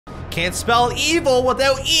Can't spell evil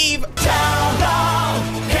without Eve.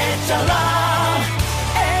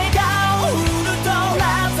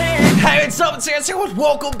 Hey, it's up, it's AaronSayWhat.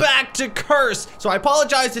 Welcome back to Curse. So I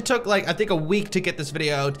apologize, it took like, I think a week to get this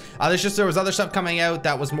video out. There was other stuff coming out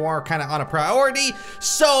that was more kind of on a priority.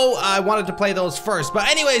 So I wanted to play those first. But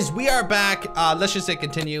anyways, we are back. Let's just say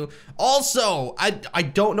continue. Also, I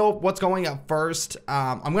don't know what's going up first.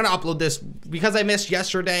 I'm gonna upload this because I missed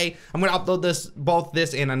yesterday. I'm gonna upload both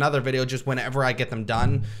this and another video just whenever I get them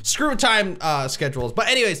done. Screw time schedules. But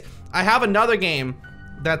anyways, I have another game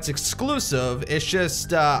that's exclusive. It's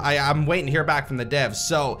just I'm waiting to hear back from the devs,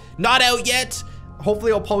 so not out yet.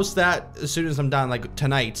 Hopefully I'll post that as soon as I'm done, like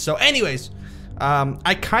tonight. So anyways,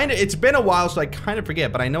 it's been a while, so I kind of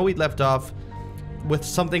forget, but I know we left off with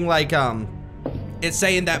something like it's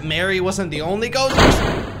saying that Mary wasn't the only ghost.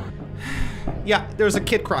 Yeah, there was a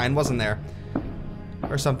kid crying, wasn't there,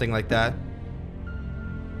 or something like that.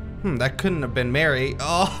 That couldn't have been Mary.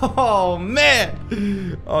 Oh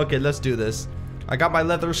man. Okay, let's do this. I got my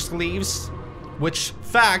leather sleeves, which,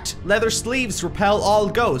 fact, leather sleeves repel all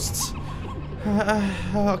ghosts.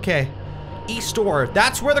 Okay. East door.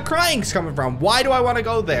 That's where the crying's coming from. Why do I want to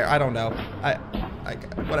go there? I don't know.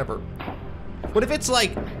 Whatever. What if it's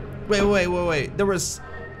like, wait. There was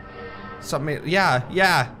something. Yeah,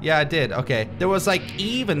 I did. Okay. There was like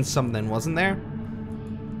even something, wasn't there?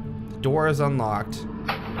 The door is unlocked.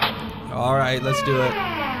 All right, let's do it.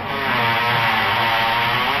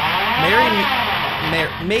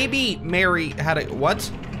 Maybe Mary had a, what?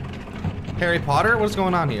 Harry Potter? What's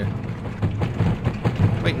going on here?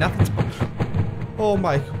 Wait, nothing. Oh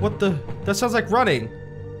my, what the? That sounds like running.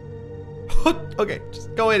 Okay,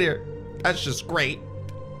 just go in here. That's just great.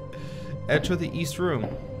 Enter the east room.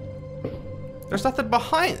 There's nothing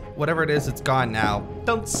behind. Whatever it is, it's gone now.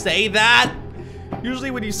 Don't say that.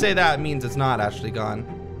 Usually when you say that, it means it's not actually gone.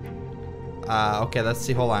 Okay, let's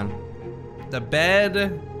see, hold on. The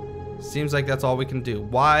bed. Seems like that's all we can do.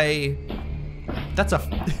 Why? That's a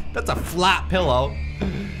flat pillow.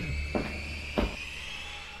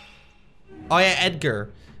 Oh yeah,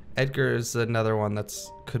 Edgar. Edgar is another one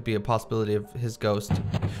that's could be a possibility of his ghost.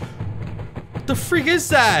 What the freak is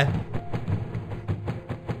that?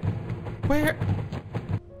 Where?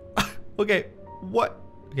 Okay, what?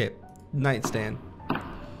 Okay, nightstand.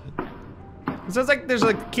 It sounds like there's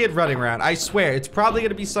like a kid running around. I swear, it's probably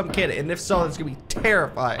gonna be some kid, and if so, it's gonna be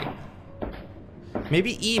terrifying.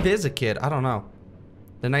 Maybe Eve is a kid. I don't know.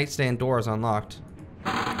 The nightstand door is unlocked.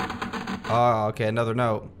 Oh, okay, another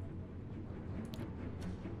note.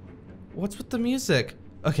 What's with the music?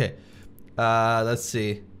 Okay, let's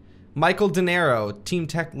see. Michael De Niro, team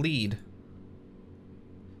tech lead.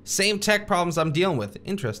 Same tech problems I'm dealing with.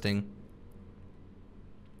 Interesting.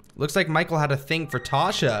 Looks like Michael had a thing for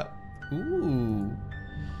Tasha. Ooh.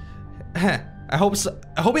 I hope so.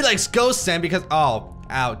 I hope he likes ghosts then, because oh,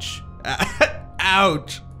 ouch.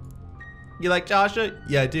 Ouch. You like Tasha?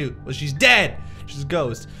 Yeah, I do. Well, she's dead. She's a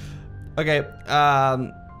ghost. Okay,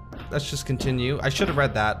 let's just continue. I should have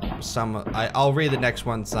read that some. I'll read the next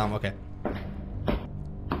one some. Okay.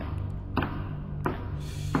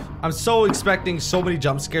 I'm so expecting so many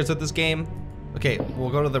jump scares at this game. Okay, we'll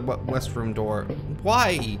go to the west room door.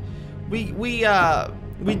 Why? We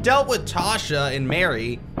dealt with Tasha and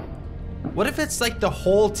Mary. What if it's like the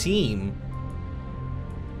whole team?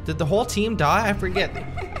 Did the whole team die? I forget.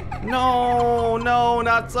 No,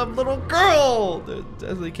 not some little girl. That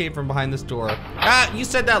definitely came from behind this door. Ah, you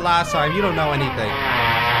said that last time. You don't know anything.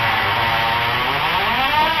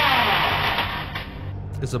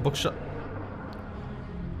 Is a bookshelf?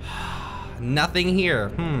 Nothing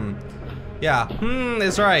here. Yeah,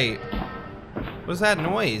 is right. What's that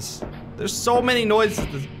noise? There's so many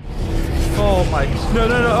noises. Oh my,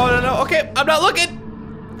 no. Okay, I'm not looking.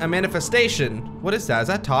 A manifestation. What is that? Is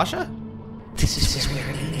that Tasha? This is where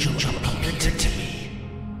an angel appeared to me.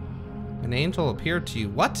 An angel appeared to you?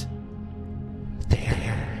 What?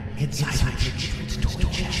 There, inside my children's toy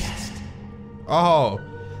chest. Oh.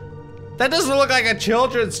 That doesn't look like a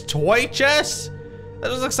children's toy chest. That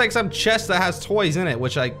just looks like some chest that has toys in it,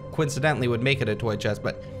 which I coincidentally would make it a toy chest,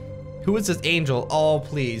 but who is this angel? Oh,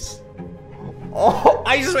 please. Oh,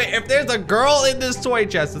 I just wait. If there's a girl in this toy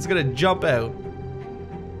chest, it's gonna jump out.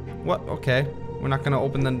 What? Okay. We're not gonna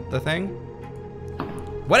open the thing?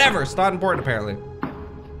 Whatever, it's not important apparently.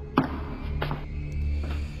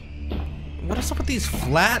 What is up with these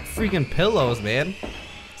flat freaking pillows, man?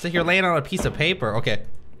 It's like you're laying on a piece of paper. Okay.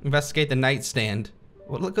 Investigate the nightstand.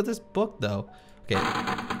 Well, look at this book though. Okay.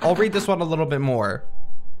 I'll read this one a little bit more.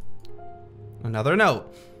 Another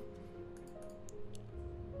note.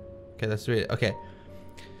 Okay, let's read it. Okay.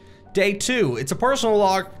 Day 2, it's a personal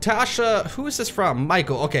log. Tasha, who is this from?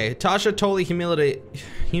 Michael, okay. Tasha totally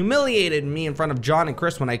humiliated me in front of John and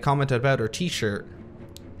Chris when I commented about her t-shirt.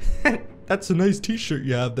 That's a nice t-shirt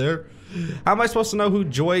you have there. How am I supposed to know who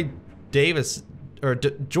Joy Davis, or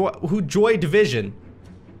who Joy Division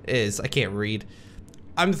is? I can't read.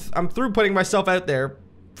 I'm through putting myself out there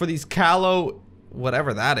for these callow,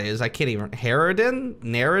 whatever that is. I can't even,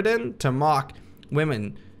 Narradin, to mock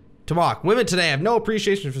women. Women today have no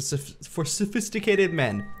appreciation for sophisticated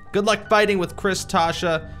men. Good luck fighting with Chris,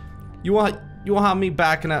 Tasha. You want have me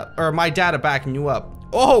backing up, or my data backing you up.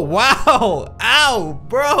 Oh, wow. Ow,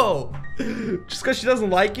 bro. Just because she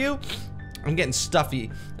doesn't like you? I'm getting stuffy.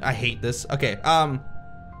 I hate this. Okay,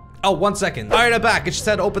 oh, 1 second. All right, I'm back. It just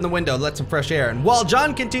said open the window, let some fresh air in. While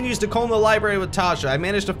John continues to comb the library with Tasha, I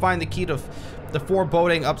managed to find the key to the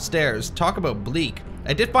foreboding upstairs. Talk about bleak.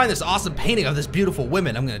 I did find this awesome painting of this beautiful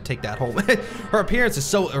woman. I'm gonna take that home. Her appearance is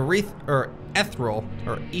so ethereal,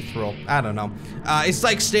 I don't know. It's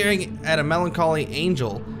like staring at a melancholy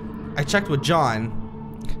angel. I checked with John.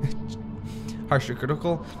 Harshly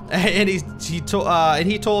critical. And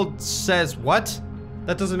he told says what?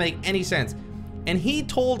 That doesn't make any sense. And he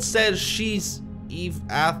says she's Eve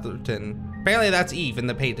Atherton. Apparently that's Eve in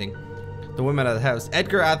the painting. The woman of the house.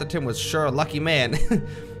 Edgar Atherton was sure a lucky man.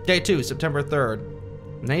 Day 2, September 3rd.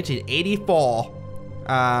 1984.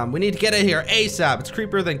 We need to get in here ASAP. It's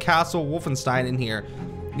creepier than Castle Wolfenstein in here.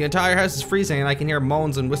 The entire house is freezing and I can hear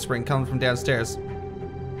moans and whispering coming from downstairs.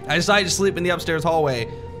 I decided to sleep in the upstairs hallway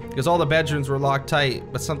because all the bedrooms were locked tight,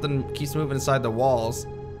 but something keeps moving inside the walls.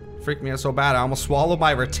 Freaked me out so bad I almost swallowed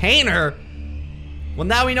my retainer. Well,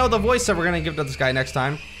 now we know the voice that we're gonna give to this guy next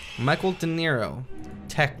time. Michael De Niro,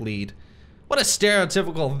 tech lead. What a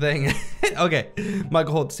stereotypical thing. Okay,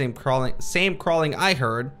 Michael Holt, same crawling I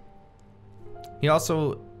heard. He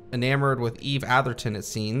also enamored with Eve Atherton, it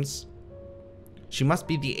seems. She must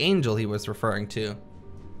be the angel he was referring to.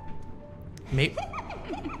 Maybe.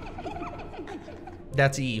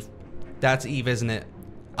 That's Eve. That's Eve, isn't it?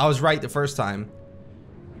 I was right the first time.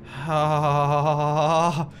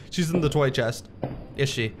 She's in the toy chest. Is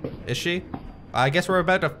she? Is she? I guess we're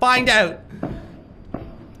about to find out.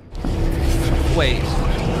 Wait.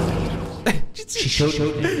 She showed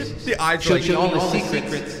you the eyes are like all the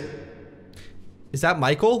secrets. Is that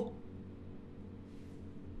Michael?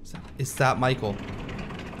 Is that Michael?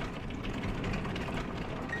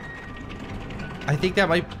 I think that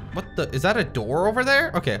might. What the? Is that a door over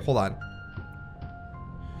there? Okay, hold on.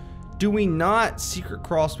 Do we not secret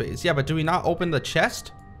crawl space? Yeah, but do we not open the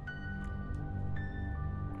chest?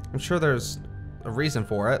 I'm sure there's a reason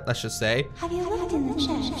for it. Let's just say. Have you looked in the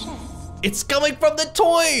chest? It's coming from the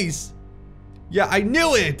toys. Yeah, I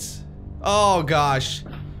knew it. Oh gosh.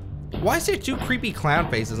 Why is there 2 creepy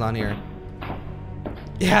clown faces on here?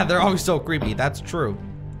 Yeah, they're always so creepy. That's true.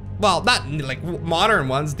 Well, not like modern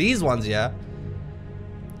ones. These ones, yeah.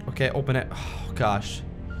 Okay, open it. Oh gosh.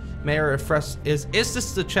 Mary is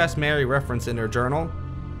this the chest Mary referenced in her journal?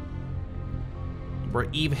 Where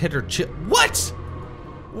Eve hit her what?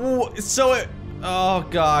 So it. Oh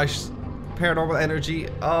gosh. Paranormal energy.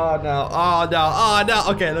 Oh no. Oh no. Oh no.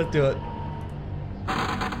 Okay, let's do it.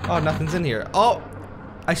 Oh, nothing's in here. Oh,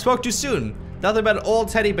 I spoke too soon. Nothing but an old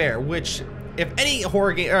teddy bear, which, if any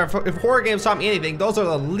horror game, or if horror games taught me anything, those are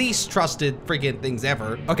the least trusted freaking things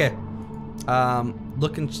ever. Okay.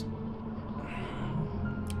 Looking.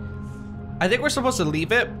 I think we're supposed to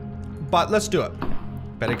leave it, but let's do it.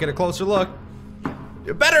 Better get a closer look.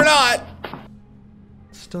 You better not.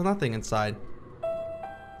 Still nothing inside.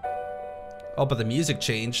 Oh, but the music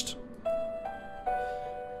changed.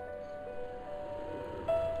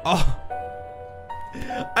 Oh.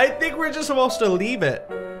 I think we're just supposed to leave it.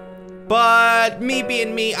 But me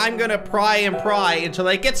being me, I'm gonna pry and pry until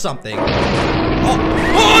I get something. Oh,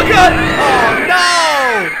 oh god! Oh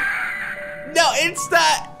no! No, it's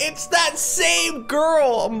that same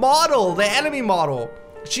girl model, the enemy model.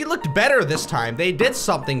 She looked better this time. They did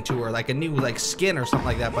something to her, like a new like skin or something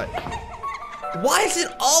like that, but why is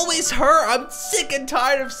it always her? I'm sick and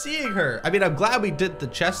tired of seeing her. I mean, I'm glad we did the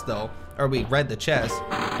chest though, or we read the chest.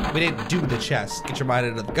 We didn't do the chest. Get your mind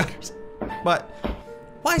into the gutters. But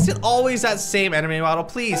why is it always that same enemy model?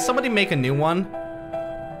 Please, somebody make a new one.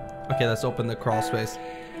 Okay, let's open the crawl space.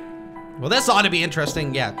 Well, this ought to be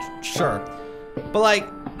interesting. Yeah, sure. But like,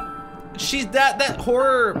 she's that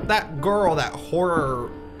horror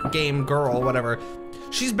game girl, whatever.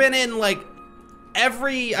 She's been in like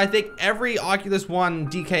I think every Oculus 1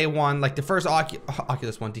 DK1, like the first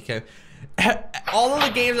Oculus 1 DK. All of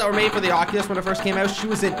the games that were made for the Oculus when it first came out, she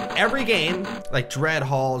was in every game, like Dread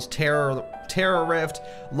Halls, Terror Rift,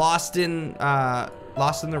 Lost in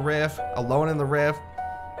Lost in the Rift, Alone in the Rift.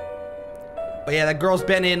 But yeah, that girl's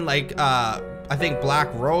been in like, I think Black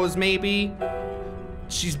Rose maybe.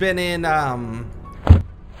 She's been in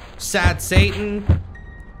Sad Satan.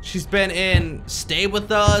 She's been in Stay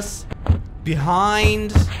With Us,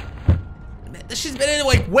 Behind. She's been in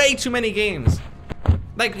like way too many games.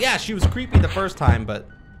 Like, yeah, she was creepy the first time, but...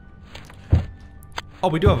 Oh,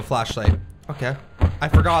 we do have a flashlight. Okay. I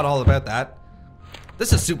forgot all about that.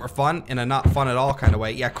 This is super fun in a not fun at all kind of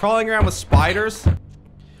way. Yeah, crawling around with spiders.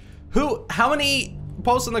 How many,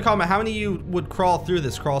 post in the comment, how many of you would crawl through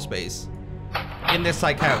this crawl space in this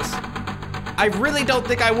like house? I really don't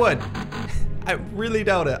think I would. I really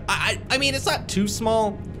doubt it. I mean, it's not too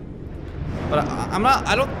small, but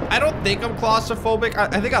I don't think I'm claustrophobic.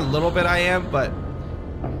 I think a little bit I am, but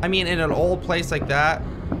I mean, in an old place like that,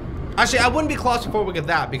 actually, I wouldn't be claustrophobic at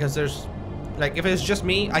that because there's, like, if it's just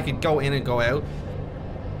me, I could go in and go out.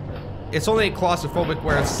 It's only claustrophobic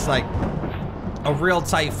where it's like a real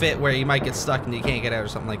tight fit where you might get stuck and you can't get out or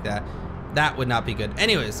something like that. That would not be good.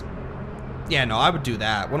 Anyways, yeah, no, I would do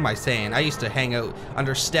that. What am I saying? I used to hang out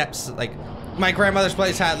under steps. Like, my grandmother's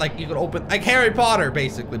place had, like, you could open, like Harry Potter,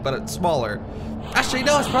 basically, but it's smaller. Actually,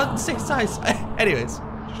 no, it's probably the same size. Anyways,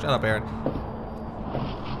 shut up, Aaron.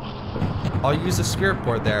 I'll use the spirit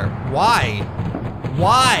board there. Why?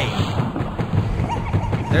 Why?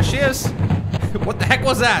 There she is. What the heck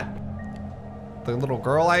was that? The little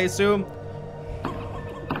girl, I assume?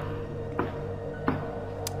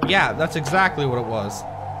 Yeah, that's exactly what it was.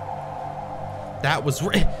 That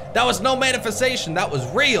was no manifestation. That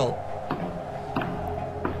was real.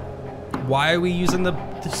 Why are we using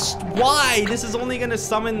why? This is only gonna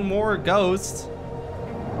summon more ghosts.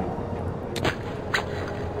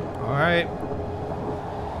 All right.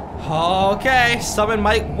 Okay, summon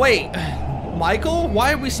Mike. Wait, Michael?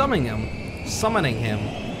 Why are we summoning him? Summoning him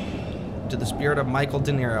to the spirit of Michael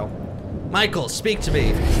De Niro. Michael, speak to me.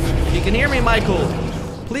 You can hear me, Michael.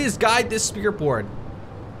 Please guide this spirit board.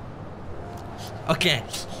 Okay,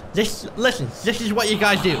 listen, this is what you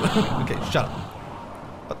guys do. Okay, shut up.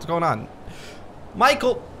 What's going on?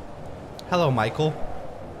 Michael. Hello, Michael.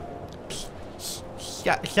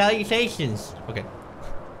 Salutations. Okay.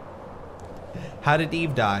 How did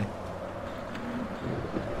Eve die?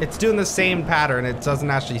 It's doing the same pattern. It doesn't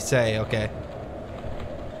actually say, okay.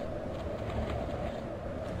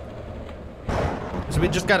 So we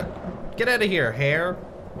just gotta get out of here, hair.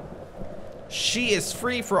 She is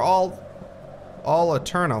free for all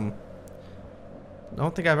eternum. I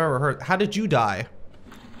don't think I've ever heard. How did you die?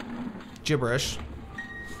 Gibberish.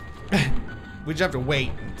 We just have to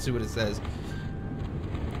wait and see what it says.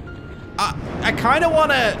 I kind of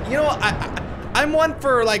want to, you know, I'm one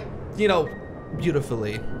for, like, you know,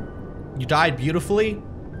 beautifully. You died beautifully?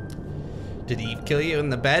 Did Eve kill you in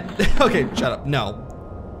the bed? Okay, shut up.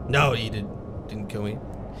 No. No, you didn't kill me.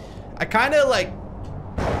 I kind of, like,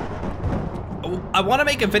 I want to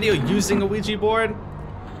make a video using a Ouija board.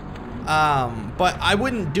 But I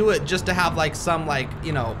wouldn't do it just to have, like, some, like,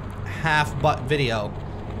 you know, half-butt video.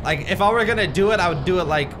 Like, if I were gonna do it, I would do it,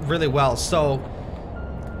 like, really well. So,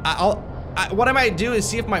 what I might do is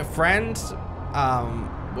see if my friends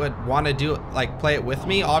would want to do it, like, play it with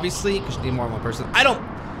me, obviously, because you need more than one person. I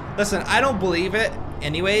don't believe it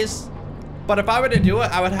anyways, but if I were to do it,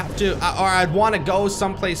 I would have to, or I'd want to go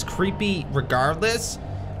someplace creepy regardless,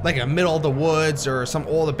 like in the middle of the woods or some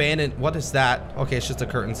old abandoned, what is that? Okay, it's just the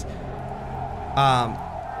curtains.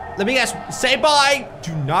 Let me guess, say bye.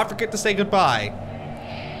 Do not forget to say goodbye.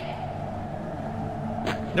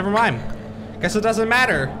 Never mind. Guess it doesn't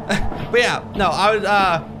matter. But yeah, no, I would,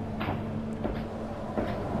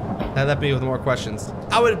 now that'd be with more questions.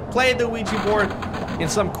 I would play the Ouija board in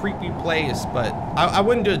some creepy place, but I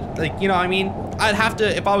wouldn't do it, like, you know what I mean? I'd have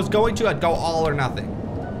to, if I was going to, I'd go all or nothing.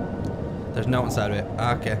 There's no inside of it.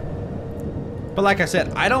 Okay. But like I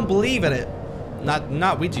said, I don't believe in it.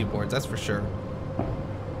 Not Ouija boards, that's for sure.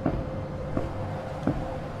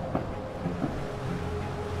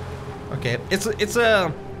 Okay,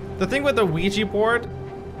 the thing with the Ouija board,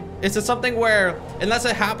 it's something where, unless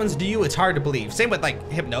it happens to you, it's hard to believe. Same with,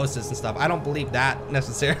 like, hypnosis and stuff. I don't believe that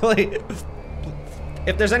necessarily.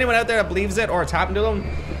 If there's anyone out there that believes it or it's happened to them,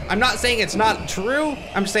 I'm not saying it's not true.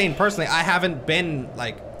 I'm just saying personally, I haven't been,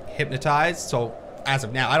 like, hypnotized, so as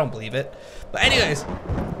of now, I don't believe it. But anyways,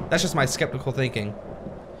 that's just my skeptical thinking.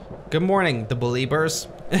 Good morning, the believers.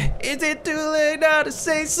 Is it too late now to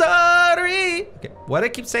say sorry? Okay, what do I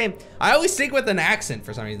keep saying? I always think with an accent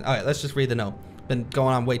for some reason. All right, let's just read the note. Been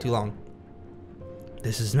going on way too long.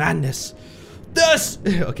 This is madness. This.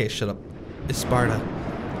 Okay, shut up. It's Sparta.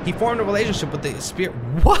 He formed a relationship with the spirit.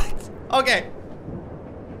 What? Okay.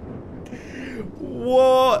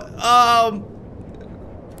 Whoa,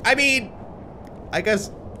 I mean, I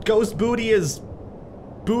guess ghost booty is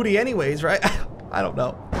booty anyways, right? I don't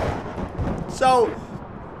know. So,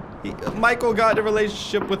 Michael got in a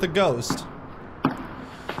relationship with a ghost.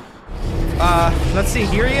 Let's see,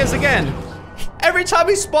 here he is again. Every time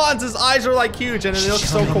he spawns, his eyes are like huge and it looks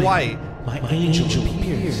so kawaii. My angel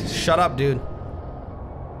appears. Shut up, dude.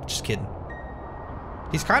 Just kidding.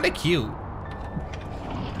 He's kind of cute.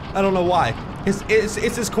 I don't know why. It's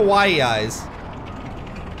his kawaii eyes.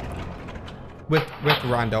 We have to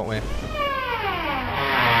run, don't we?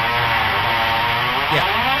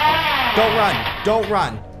 Yeah. Don't run. Don't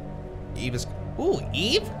run. Eve is... Ooh,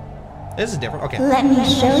 Eve? This is different. Okay. Let me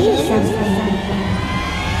show you something.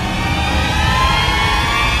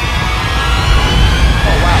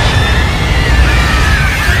 Oh, wow.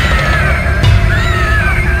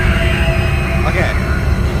 Okay.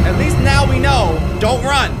 At least now we know. Don't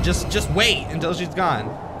run. Just wait until she's gone.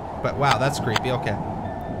 But wow, that's creepy. Okay.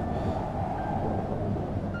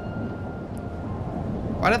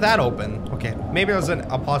 Why did that open? Okay, maybe it was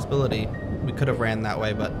a possibility. We could have ran that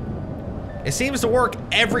way, but it seems to work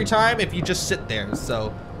every time if you just sit there,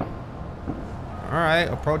 so. All right,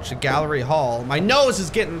 approach the gallery hall. My nose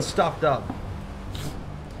is getting stuffed up.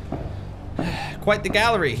 Quite the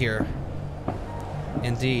gallery here.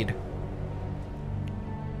 Indeed.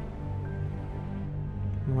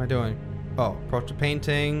 What am I doing? Oh, approach the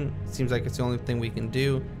painting. Seems like it's the only thing we can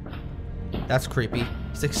do. That's creepy.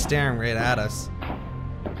 He's like staring right at us.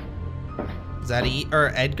 Is that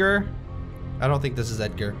Edgar? I don't think this is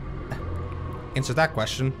Edgar. Answer that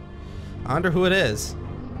question. I wonder who it is.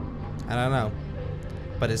 I don't know.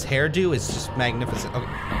 But his hairdo is just magnificent. Okay.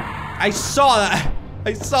 I saw that.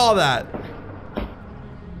 I saw that.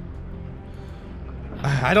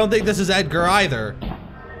 I don't think this is Edgar either.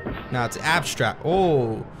 No, it's abstract.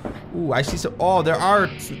 Oh. Ooh, I see some. Oh, there are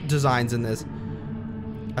designs in this.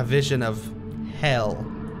 A vision of hell.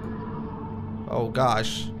 Oh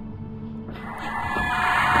gosh.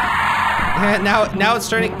 Yeah, now it's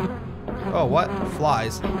turning. Oh, what?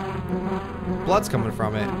 Flies. Blood's coming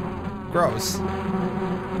from it. Gross.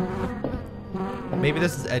 Maybe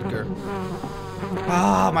this is Edgar.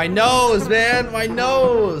 Ah, my nose, man, my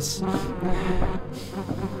nose.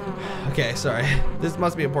 Okay, sorry. This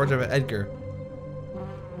must be a portrait of Edgar.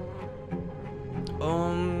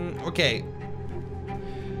 Okay.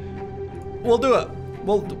 We'll do it.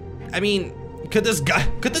 I mean, could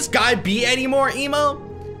this guy be any more emo?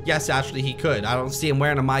 Yes, actually, he could. I don't see him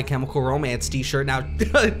wearing a My Chemical Romance t-shirt now.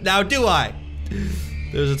 Now, do I?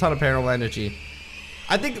 There's a ton of paranormal energy.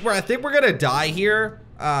 I think we're gonna die here.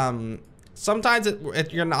 Sometimes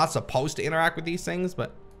you're not supposed to interact with these things,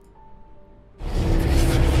 but.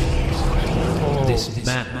 Oh. This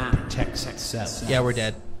map protects itself. Yeah, we're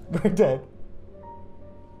dead. We're dead.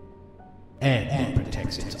 And it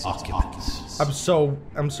protects its occupants.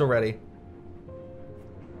 I'm so ready.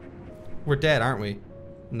 We're dead, aren't we?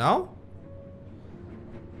 No?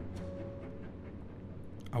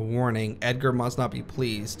 A warning. Edgar must not be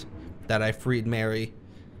pleased that I freed Mary.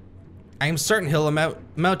 I am certain he'll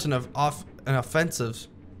mount an offensive.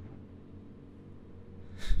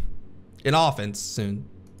 An offense soon.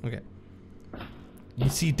 Okay. You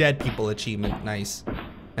see dead people achievement. Nice.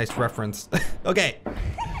 Nice reference. Okay.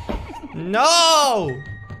 No!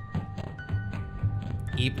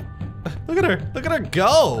 Eep. Look at her. Look at her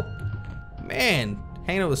go. Man.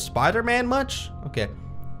 Hanging out with Spider-Man much? Okay.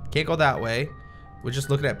 Can't go that way. We're just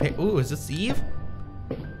looking at ooh, is this Eve?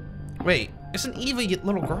 Wait, isn't Eve a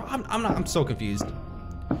little girl? I'm so confused.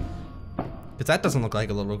 Because that doesn't look like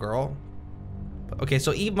a little girl. Okay,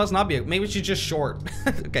 so Eve must not be maybe she's just short.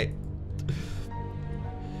 Okay.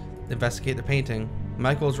 Investigate the painting.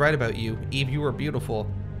 Michael was right about you. Eve, you were beautiful.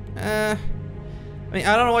 I mean,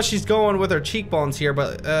 I don't know what she's going with her cheekbones here,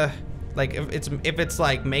 but like if it's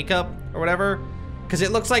like makeup or whatever, because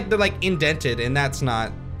it looks like they're like indented, and it's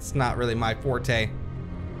not really my forte.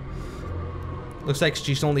 Looks like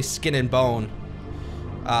she's only skin and bone.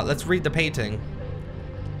 Let's read the painting.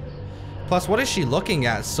 Plus, what is she looking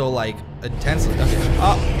at so like intensely? Okay.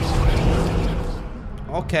 Oh.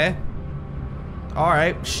 Okay. All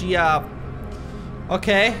right. She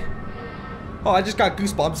okay. Oh, I just got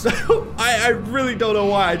goosebumps. I really don't know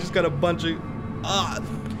why. I just got a bunch of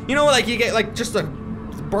you know, like you get like just a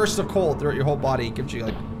burst of cold throughout your whole body. It gives you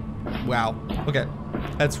like, wow. Okay.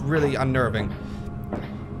 That's really unnerving.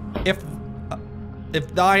 If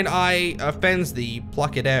thine eye offends thee,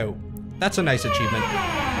 pluck it out. That's a nice achievement.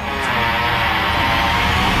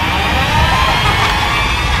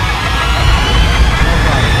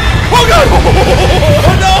 Oh god!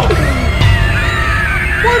 Oh no!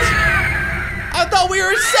 What? I thought thought we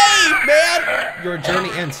were safe, man. Your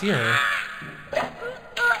journey ends here.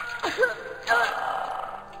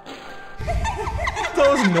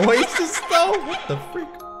 Those noises, though? What the freak?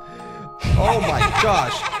 Oh my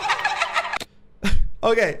gosh.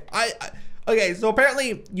 Okay, okay, so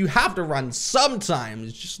apparently you have to run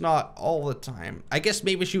sometimes, just not all the time. I guess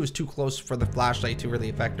maybe she was too close for the flashlight to really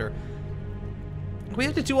affect her. We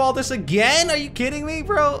have to do all this again? Are you kidding me,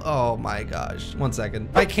 bro? Oh my gosh. 1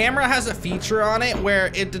 second. My camera has a feature on it where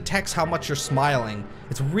it detects how much you're smiling.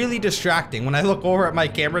 It's really distracting when I look over at my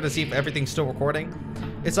camera to see if everything's still recording.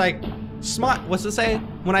 It's like, smile. What's it say?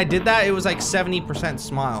 When I did that, it was like 70%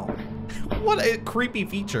 smile. What a creepy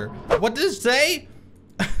feature. What did it say?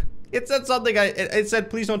 It said something, it said,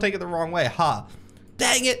 please don't take it the wrong way. Ha.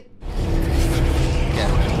 Dang it. Yeah.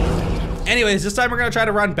 Anyways, this time we're gonna try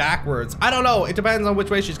to run backwards. I don't know, it depends on which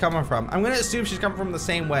way she's coming from. I'm gonna assume she's coming from the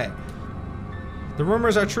same way. The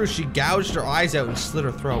rumors are true, she gouged her eyes out and slit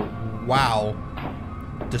her throat. Wow.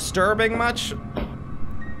 Disturbing much?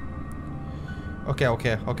 Okay,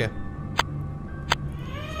 okay, okay.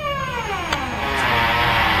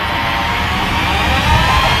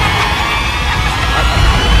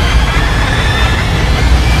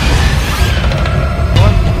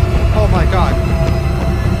 Oh my god.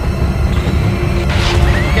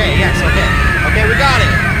 Okay, yes, okay. Okay, we got it.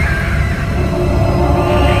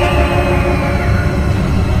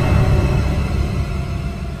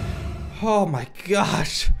 Oh my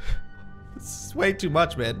gosh. This is way too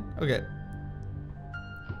much, man. Okay.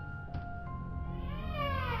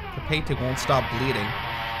 The painting won't stop bleeding.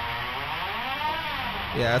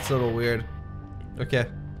 Yeah, that's a little weird. Okay.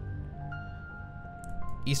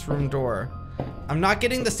 East room door. I'm not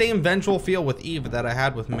getting the same vengeful feel with Eve that I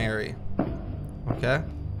had with Mary. Okay.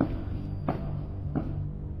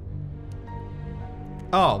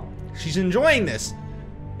 Oh, she's enjoying this.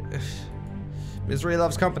 Misery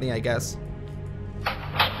loves company, I guess.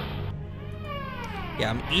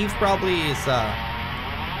 Yeah, Eve probably is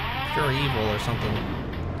pure evil or something.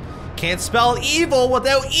 Can't spell evil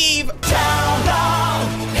without Eve.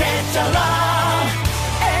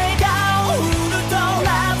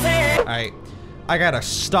 Alright, I gotta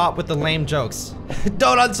stop with the lame jokes.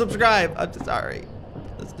 Don't unsubscribe. I'm sorry.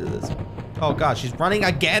 Let's do this. Oh god, she's running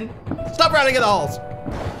again? Stop running in the halls.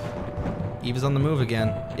 Eve is on the move again.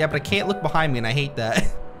 Yeah, but I can't look behind me and I hate that.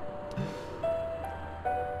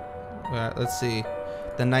 Alright, let's see.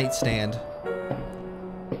 The nightstand.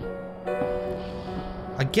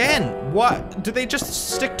 Again, what? Do they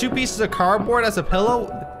just stick 2 pieces of cardboard as a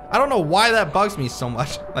pillow? I don't know why that bugs me so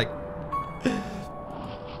much. Like,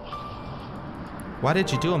 why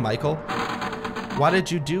did you do it, Michael? Why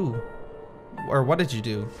did you do? Or what did you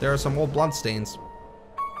do? There are some old blood stains.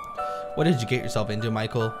 What did you get yourself into,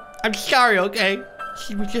 Michael? I'm sorry, okay?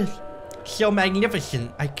 She was just so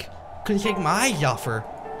magnificent. I couldn't take my eyes off her.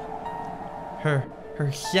 Her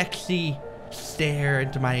sexy stare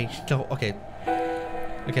into my soul. Okay.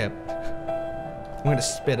 Okay. I'm gonna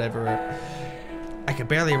spit everywhere. I could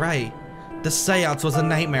barely write. The seance was a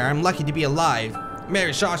nightmare. I'm lucky to be alive.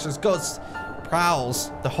 Mary Shawshan's ghost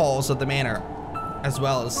prowls the halls of the manor, as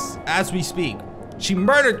well as we speak. She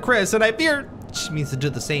murdered Chris, and I fear she means to do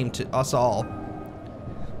the same to us all.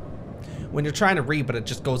 When you're trying to read, but it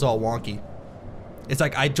just goes all wonky. It's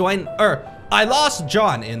like I lost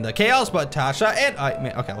John in the chaos, but Tasha and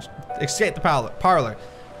okay, I'll escape the parlor.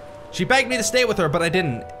 She begged me to stay with her, but I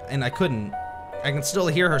didn't, and I couldn't. I can still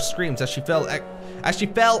hear her screams as she fell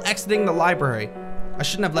exiting the library. I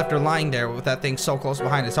shouldn't have left her lying there with that thing so close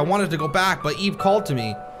behind us. I wanted to go back, but Eve called to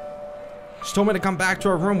me. She told me to come back to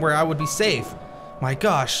her room where I would be safe. My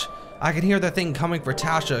gosh, I could hear that thing coming for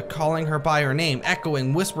Tasha, calling her by her name,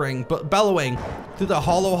 echoing, whispering, bellowing through the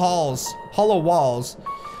hollow walls,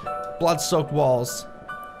 blood-soaked walls.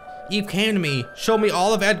 Eve came to me, showed me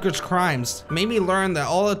all of Edgar's crimes, made me learn that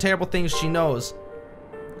all the terrible things she knows.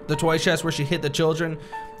 The toy chest where she hid the children,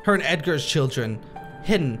 her and Edgar's children,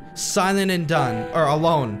 hidden, silent and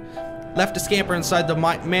alone. Left to scamper inside the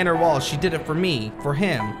manor walls. She did it for me, for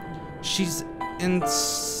him. She's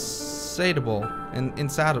insatiable.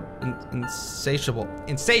 Insatiable.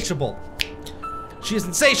 She is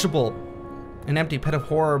insatiable. An empty pit of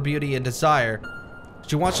horror, beauty, and desire.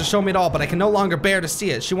 She wants to show me it all, but I can no longer bear to see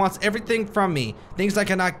it. She wants everything from me, things I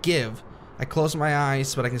cannot give. I close my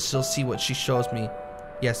eyes, but I can still see what she shows me.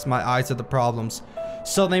 Yes, my eyes are the problems.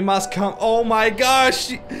 So they must come. Oh my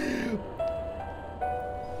gosh.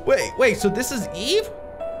 Wait, so this is Eve?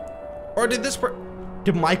 Or did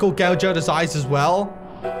Michael gouge out his eyes as well?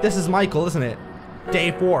 This is Michael, isn't it?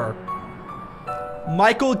 Day 4.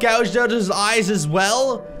 Michael gouged out his eyes as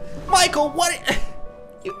well? Michael, what?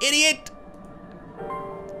 You idiot.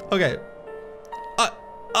 Okay.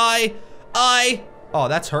 Oh,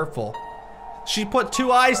 that's hurtful. She put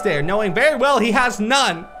 2 eyes there, knowing very well he has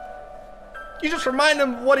none. You just remind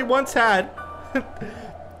him of what he once had.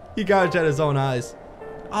 He gouged at his own eyes.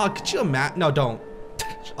 Oh, could you imagine? No, don't.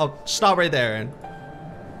 Oh, stop right there, Aaron.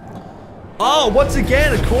 Oh, once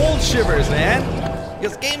again, a cold shivers, man.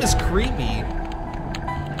 This game is creepy.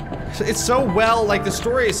 It's so well, like, the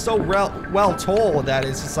story is so well told that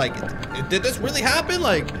it's just like, did this really happen?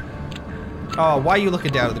 Like, oh, why are you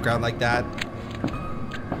looking down at the ground like that?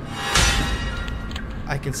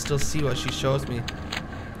 I can still see what she shows me.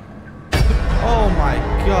 Oh my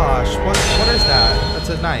gosh, what is that? That's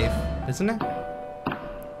a knife, isn't it?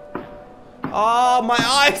 Oh, my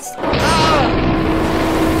eyes! Ah!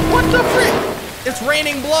 What the frick? It's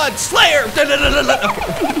raining blood! Slayer! Get out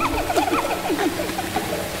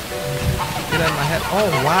of my head. Oh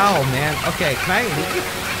wow, man. Okay, can I leave?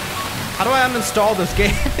 How do I uninstall this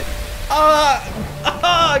game?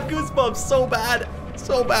 Goosebumps, so bad.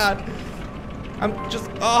 So bad. I'm just,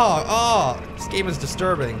 this game is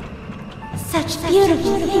disturbing. Such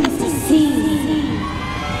beautiful things to see.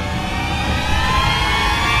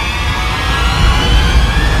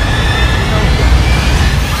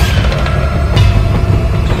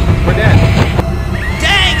 We're dead.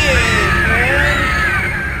 Dang it,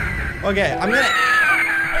 man. Okay, I'm gonna...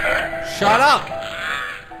 Shut up.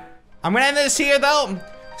 I'm gonna end this here, though,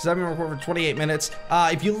 because I've been recording for 28 minutes.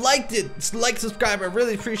 If you liked it, like, subscribe. I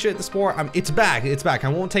really appreciate the support. It's back. It's back. I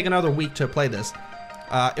won't take another week to play this.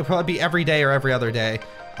 It'll probably be every day or every other day.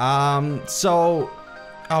 So,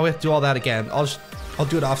 we have to do all that again. I'll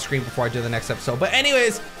do it off screen before I do the next episode. But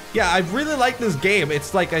anyways, yeah, I really like this game.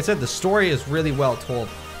 It's like I said, the story is really well told.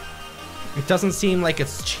 It doesn't seem like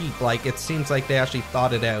it's cheap. Like, it seems like they actually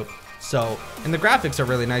thought it out. So, and the graphics are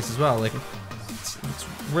really nice as well. Like, it's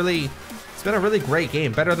been a really great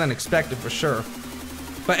game. Better than expected for sure.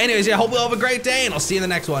 But anyways, yeah, hope you all have a great day, and I'll see you in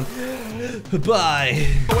the next one. Bye.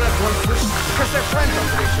 Because they're friends, I'm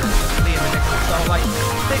pretty sure. So, like,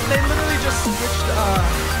 they literally just switched,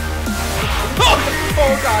 Oh god,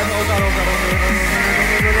 oh god, oh god, oh god, oh god, oh god,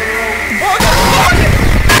 oh god, oh god, oh god.